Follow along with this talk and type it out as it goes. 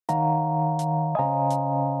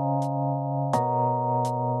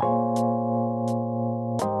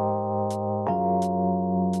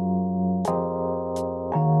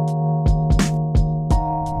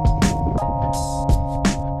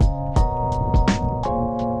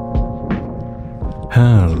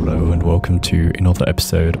Hello and welcome to another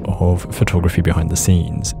episode of Photography Behind the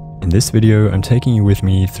Scenes. In this video, I'm taking you with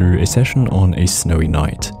me through a session on a snowy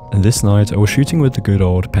night. And this night, I was shooting with the good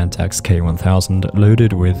old Pentax K1000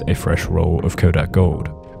 loaded with a fresh roll of Kodak Gold.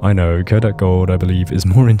 I know, Kodak Gold, I believe, is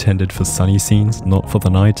more intended for sunny scenes, not for the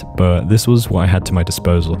night, but this was what I had to my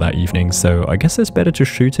disposal that evening, so I guess it's better to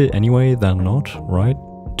shoot it anyway than not, right?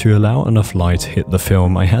 To allow enough light to hit the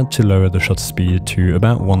film, I had to lower the shutter speed to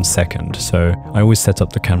about 1 second, so I always set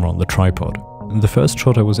up the camera on the tripod. The first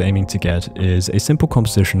shot I was aiming to get is a simple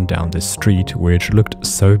composition down this street, which looked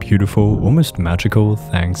so beautiful, almost magical,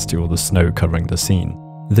 thanks to all the snow covering the scene.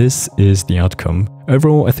 This is the outcome.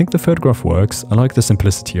 Overall, I think the photograph works. I like the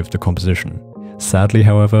simplicity of the composition. Sadly,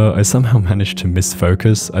 however, I somehow managed to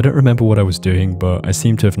misfocus. I don't remember what I was doing, but I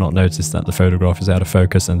seem to have not noticed that the photograph is out of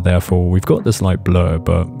focus and therefore we've got this light blur,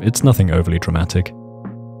 but it's nothing overly dramatic.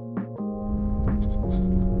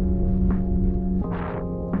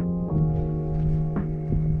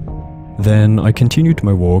 Then I continued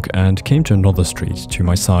my walk and came to another street to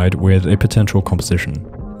my side with a potential composition.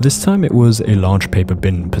 This time it was a large paper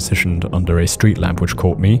bin positioned under a street lamp which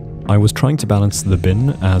caught me. I was trying to balance the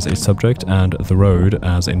bin as a subject and the road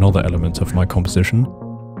as another element of my composition.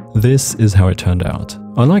 This is how it turned out.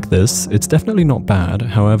 I like this, it's definitely not bad,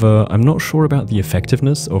 however, I'm not sure about the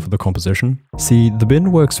effectiveness of the composition. See, the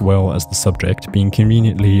bin works well as the subject, being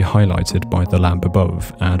conveniently highlighted by the lamp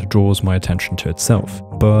above, and draws my attention to itself.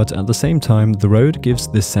 But at the same time, the road gives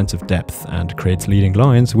this sense of depth and creates leading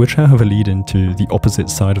lines, which however lead into the opposite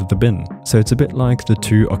side of the bin. So it's a bit like the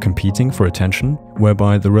two are competing for attention,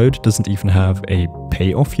 whereby the road doesn't even have a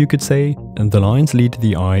payoff, you could say, and the lines lead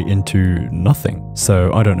the eye into nothing.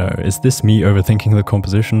 So I don't know, is this me overthinking the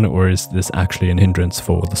composition, or is this actually an hindrance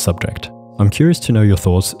for the subject? I'm curious to know your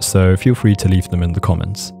thoughts, so feel free to leave them in the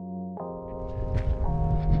comments.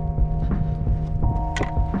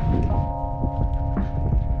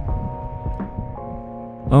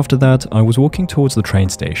 After that, I was walking towards the train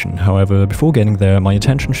station. However, before getting there, my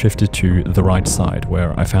attention shifted to the right side,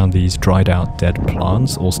 where I found these dried out dead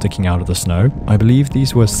plants all sticking out of the snow. I believe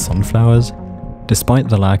these were sunflowers. Despite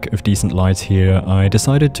the lack of decent light here, I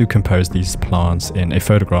decided to compose these plants in a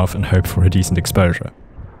photograph and hope for a decent exposure.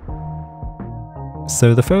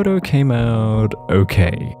 So the photo came out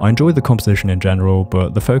okay. I enjoyed the composition in general,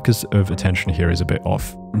 but the focus of attention here is a bit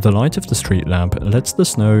off. The light of the street lamp lets the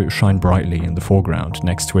snow shine brightly in the foreground,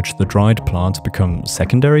 next to which the dried plant become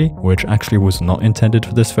secondary, which actually was not intended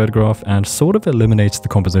for this photograph and sort of eliminates the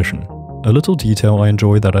composition. A little detail I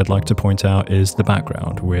enjoy that I'd like to point out is the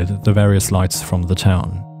background with the various lights from the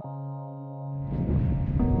town.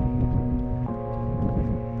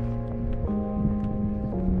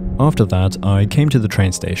 After that, I came to the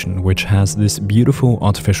train station, which has this beautiful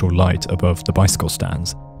artificial light above the bicycle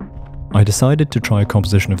stands. I decided to try a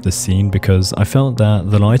composition of this scene because I felt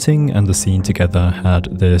that the lighting and the scene together had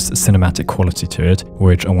this cinematic quality to it,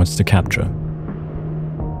 which I wanted to capture.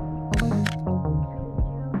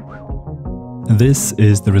 This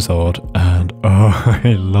is the result, and oh,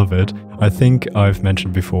 I love it. I think I've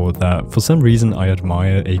mentioned before that for some reason I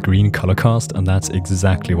admire a green color cast, and that's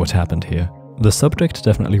exactly what happened here. The subject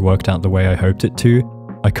definitely worked out the way I hoped it to.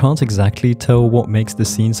 I can't exactly tell what makes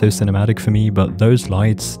this scene so cinematic for me, but those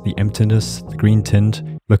lights, the emptiness, the green tint,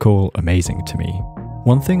 look all amazing to me.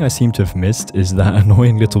 One thing I seem to have missed is that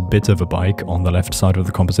annoying little bit of a bike on the left side of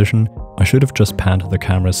the composition. I should have just panned the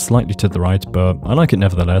camera slightly to the right, but I like it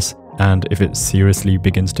nevertheless, and if it seriously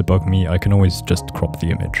begins to bug me, I can always just crop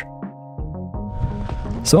the image.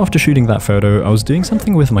 So after shooting that photo, I was doing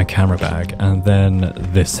something with my camera bag, and then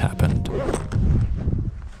this happened.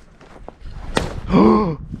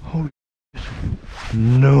 Holy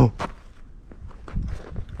no.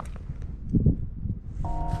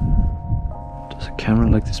 Does a camera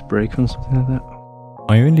like this break on something like that?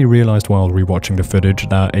 I only realized while rewatching the footage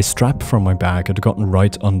that a strap from my bag had gotten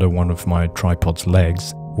right under one of my tripod's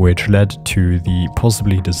legs, which led to the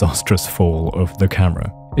possibly disastrous fall of the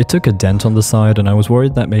camera. It took a dent on the side and I was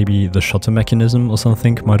worried that maybe the shutter mechanism or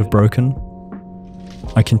something might have broken.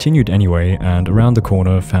 I continued anyway, and around the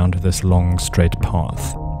corner found this long straight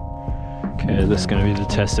path. Okay, this is going to be the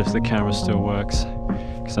test if the camera still works,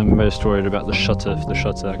 because I'm most worried about the shutter, if the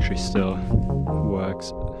shutter actually still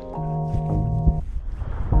works.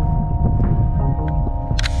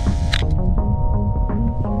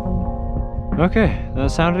 Okay,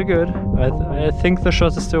 that sounded good. I think the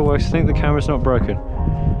shutter still works. I think the camera's not broken.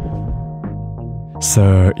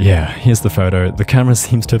 So yeah, here's the photo. The camera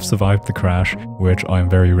seems to have survived the crash, which I'm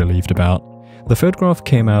very relieved about. The photograph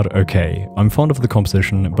came out okay. I'm fond of the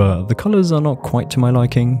composition, but the colors are not quite to my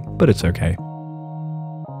liking, but it's okay.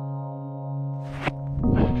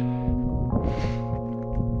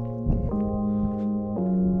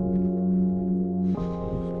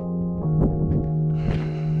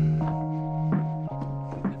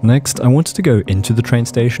 Next, I wanted to go into the train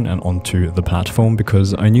station and onto the platform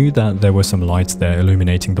because I knew that there were some lights there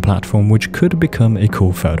illuminating the platform, which could become a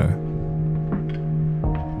cool photo.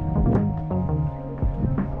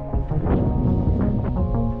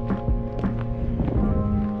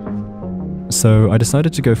 So I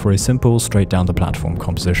decided to go for a simple straight down the platform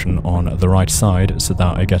composition on the right side so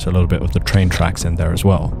that I get a little bit of the train tracks in there as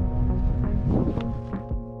well.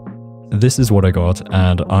 This is what I got,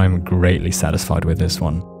 and I'm greatly satisfied with this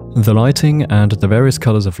one. The lighting and the various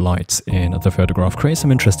colors of lights in the photograph create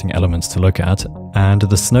some interesting elements to look at, and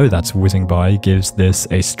the snow that's whizzing by gives this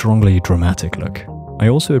a strongly dramatic look. I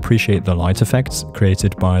also appreciate the light effects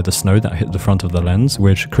created by the snow that hit the front of the lens,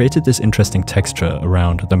 which created this interesting texture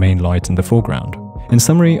around the main light in the foreground. In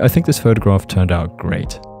summary, I think this photograph turned out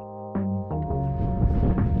great.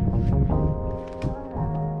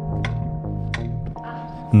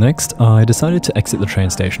 Next, I decided to exit the train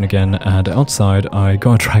station again, and outside I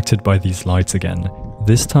got attracted by these lights again,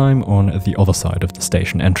 this time on the other side of the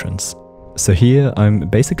station entrance. So here I'm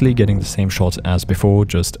basically getting the same shot as before,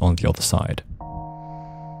 just on the other side.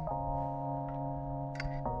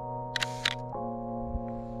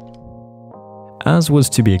 As was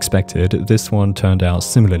to be expected, this one turned out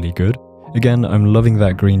similarly good. Again, I'm loving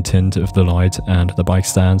that green tint of the light and the bike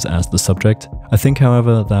stands as the subject. I think,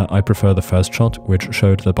 however, that I prefer the first shot, which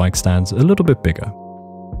showed the bike stands a little bit bigger.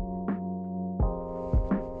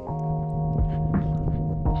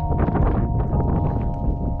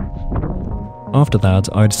 After that,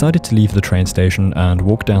 I decided to leave the train station and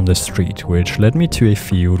walk down this street, which led me to a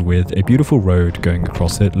field with a beautiful road going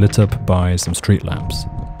across it, lit up by some street lamps.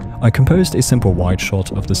 I composed a simple wide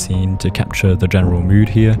shot of the scene to capture the general mood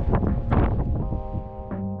here.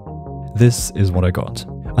 This is what I got.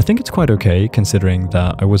 I think it's quite okay, considering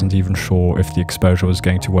that I wasn't even sure if the exposure was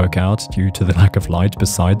going to work out due to the lack of light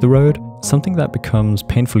beside the road. Something that becomes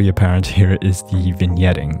painfully apparent here is the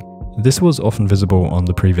vignetting. This was often visible on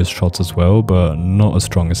the previous shots as well, but not as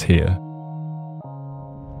strong as here.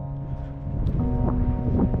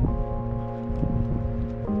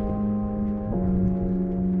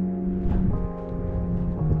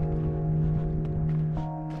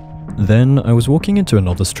 Then I was walking into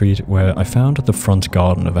another street where I found the front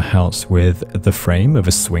garden of a house with the frame of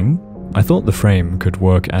a swing. I thought the frame could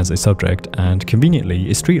work as a subject, and conveniently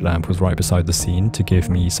a street lamp was right beside the scene to give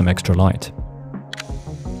me some extra light.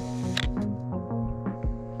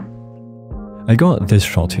 I got this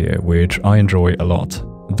shot here, which I enjoy a lot.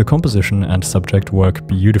 The composition and subject work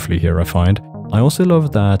beautifully here, I find. I also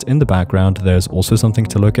love that in the background there's also something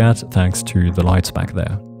to look at thanks to the lights back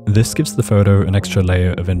there. This gives the photo an extra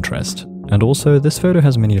layer of interest. And also, this photo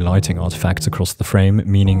has many lighting artifacts across the frame,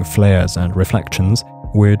 meaning flares and reflections,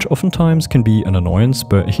 which oftentimes can be an annoyance,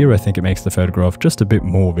 but here I think it makes the photograph just a bit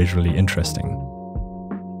more visually interesting.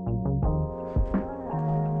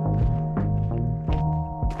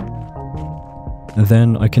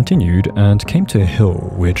 Then I continued and came to a hill,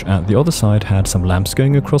 which at the other side had some lamps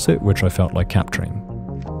going across it, which I felt like capturing.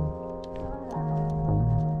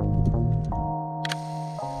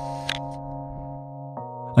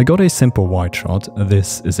 I got a simple wide shot,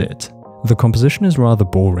 this is it. The composition is rather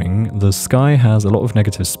boring, the sky has a lot of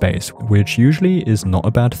negative space, which usually is not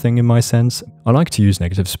a bad thing in my sense. I like to use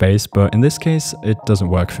negative space, but in this case it doesn't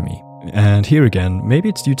work for me. And here again, maybe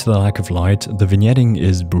it's due to the lack of light, the vignetting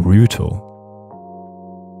is brutal.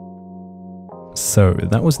 So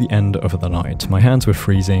that was the end of the night. My hands were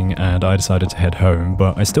freezing and I decided to head home,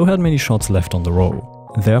 but I still had many shots left on the roll.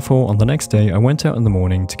 Therefore, on the next day, I went out in the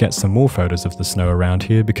morning to get some more photos of the snow around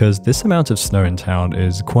here because this amount of snow in town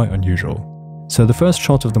is quite unusual. So the first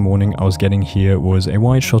shot of the morning I was getting here was a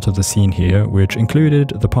wide shot of the scene here, which included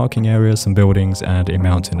the parking area, some buildings, and a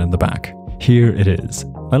mountain in the back. Here it is.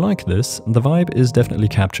 I like this, the vibe is definitely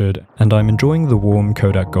captured, and I'm enjoying the warm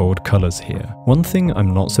Kodak Gold colors here. One thing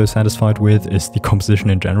I'm not so satisfied with is the composition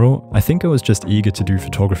in general. I think I was just eager to do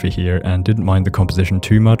photography here and didn't mind the composition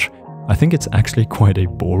too much. I think it's actually quite a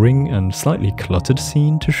boring and slightly cluttered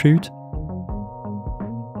scene to shoot.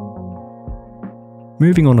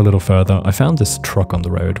 Moving on a little further, I found this truck on the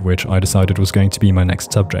road, which I decided was going to be my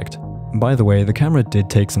next subject. By the way, the camera did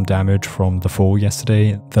take some damage from the fall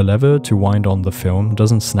yesterday. The lever to wind on the film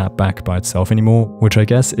doesn't snap back by itself anymore, which I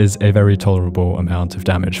guess is a very tolerable amount of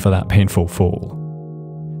damage for that painful fall.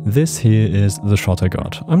 This here is the shot I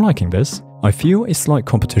got. I'm liking this. I feel a slight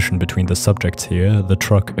competition between the subjects here, the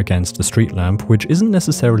truck against the street lamp, which isn't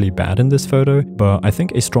necessarily bad in this photo, but I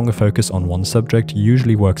think a stronger focus on one subject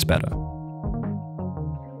usually works better.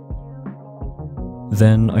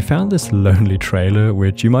 Then I found this lonely trailer,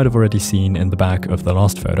 which you might have already seen in the back of the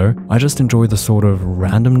last photo. I just enjoy the sort of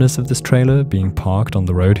randomness of this trailer being parked on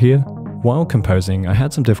the road here. While composing, I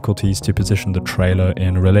had some difficulties to position the trailer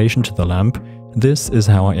in relation to the lamp. This is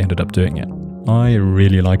how I ended up doing it. I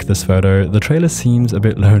really like this photo. The trailer seems a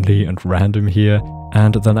bit lonely and random here,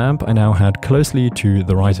 and the lamp I now had closely to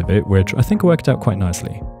the right of it, which I think worked out quite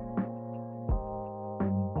nicely.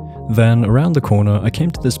 Then around the corner I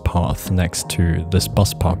came to this path next to this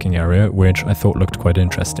bus parking area, which I thought looked quite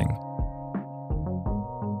interesting.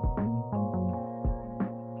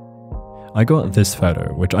 I got this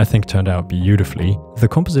photo, which I think turned out beautifully. The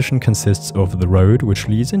composition consists of the road, which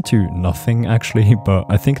leads into nothing actually, but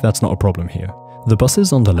I think that's not a problem here. The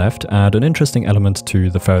buses on the left add an interesting element to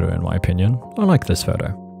the photo in my opinion. I like this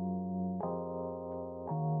photo.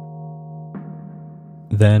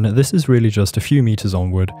 Then this is really just a few meters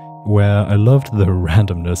onward, where I loved the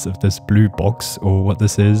randomness of this blue box or what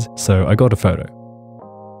this is, so I got a photo.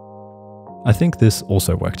 I think this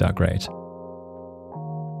also worked out great.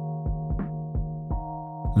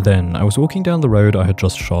 Then I was walking down the road I had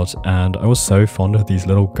just shot, and I was so fond of these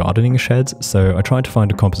little gardening sheds, so I tried to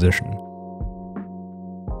find a composition.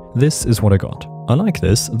 This is what I got. I like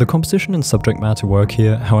this. The composition and subject matter work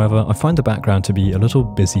here, however, I find the background to be a little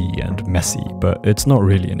busy and messy, but it's not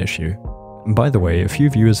really an issue. By the way, a few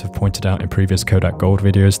viewers have pointed out in previous Kodak Gold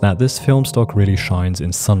videos that this film stock really shines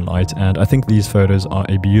in sunlight, and I think these photos are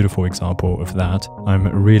a beautiful example of that. I'm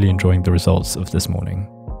really enjoying the results of this morning.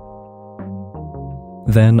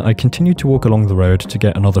 Then I continued to walk along the road to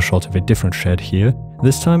get another shot of a different shed here.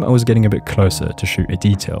 This time I was getting a bit closer to shoot a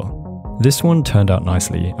detail. This one turned out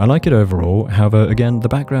nicely. I like it overall, however, again, the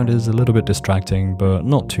background is a little bit distracting, but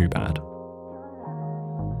not too bad.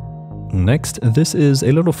 Next, this is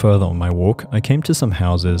a little further on my walk. I came to some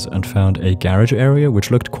houses and found a garage area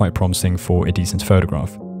which looked quite promising for a decent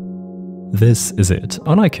photograph. This is it.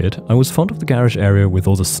 I like it. I was fond of the garage area with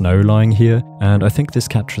all the snow lying here, and I think this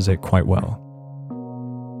captures it quite well.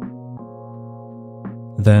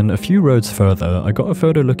 Then a few roads further, I got a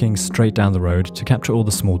photo looking straight down the road to capture all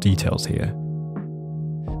the small details here.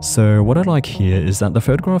 So what I like here is that the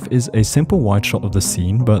photograph is a simple wide shot of the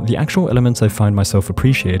scene, but the actual elements I find myself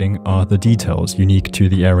appreciating are the details unique to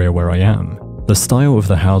the area where I am. The style of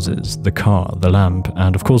the houses, the car, the lamp,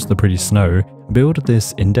 and of course the pretty snow build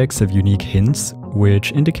this index of unique hints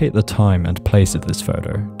which indicate the time and place of this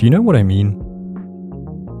photo. Do you know what I mean?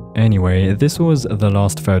 Anyway, this was the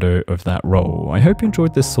last photo of that roll. I hope you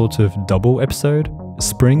enjoyed this sort of double episode.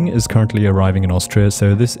 Spring is currently arriving in Austria,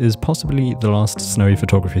 so this is possibly the last snowy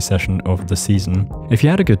photography session of the season. If you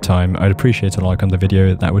had a good time, I'd appreciate a like on the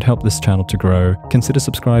video. That would help this channel to grow. Consider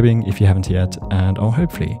subscribing if you haven't yet, and I'll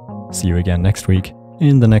hopefully see you again next week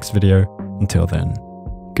in the next video. Until then,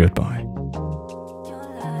 goodbye.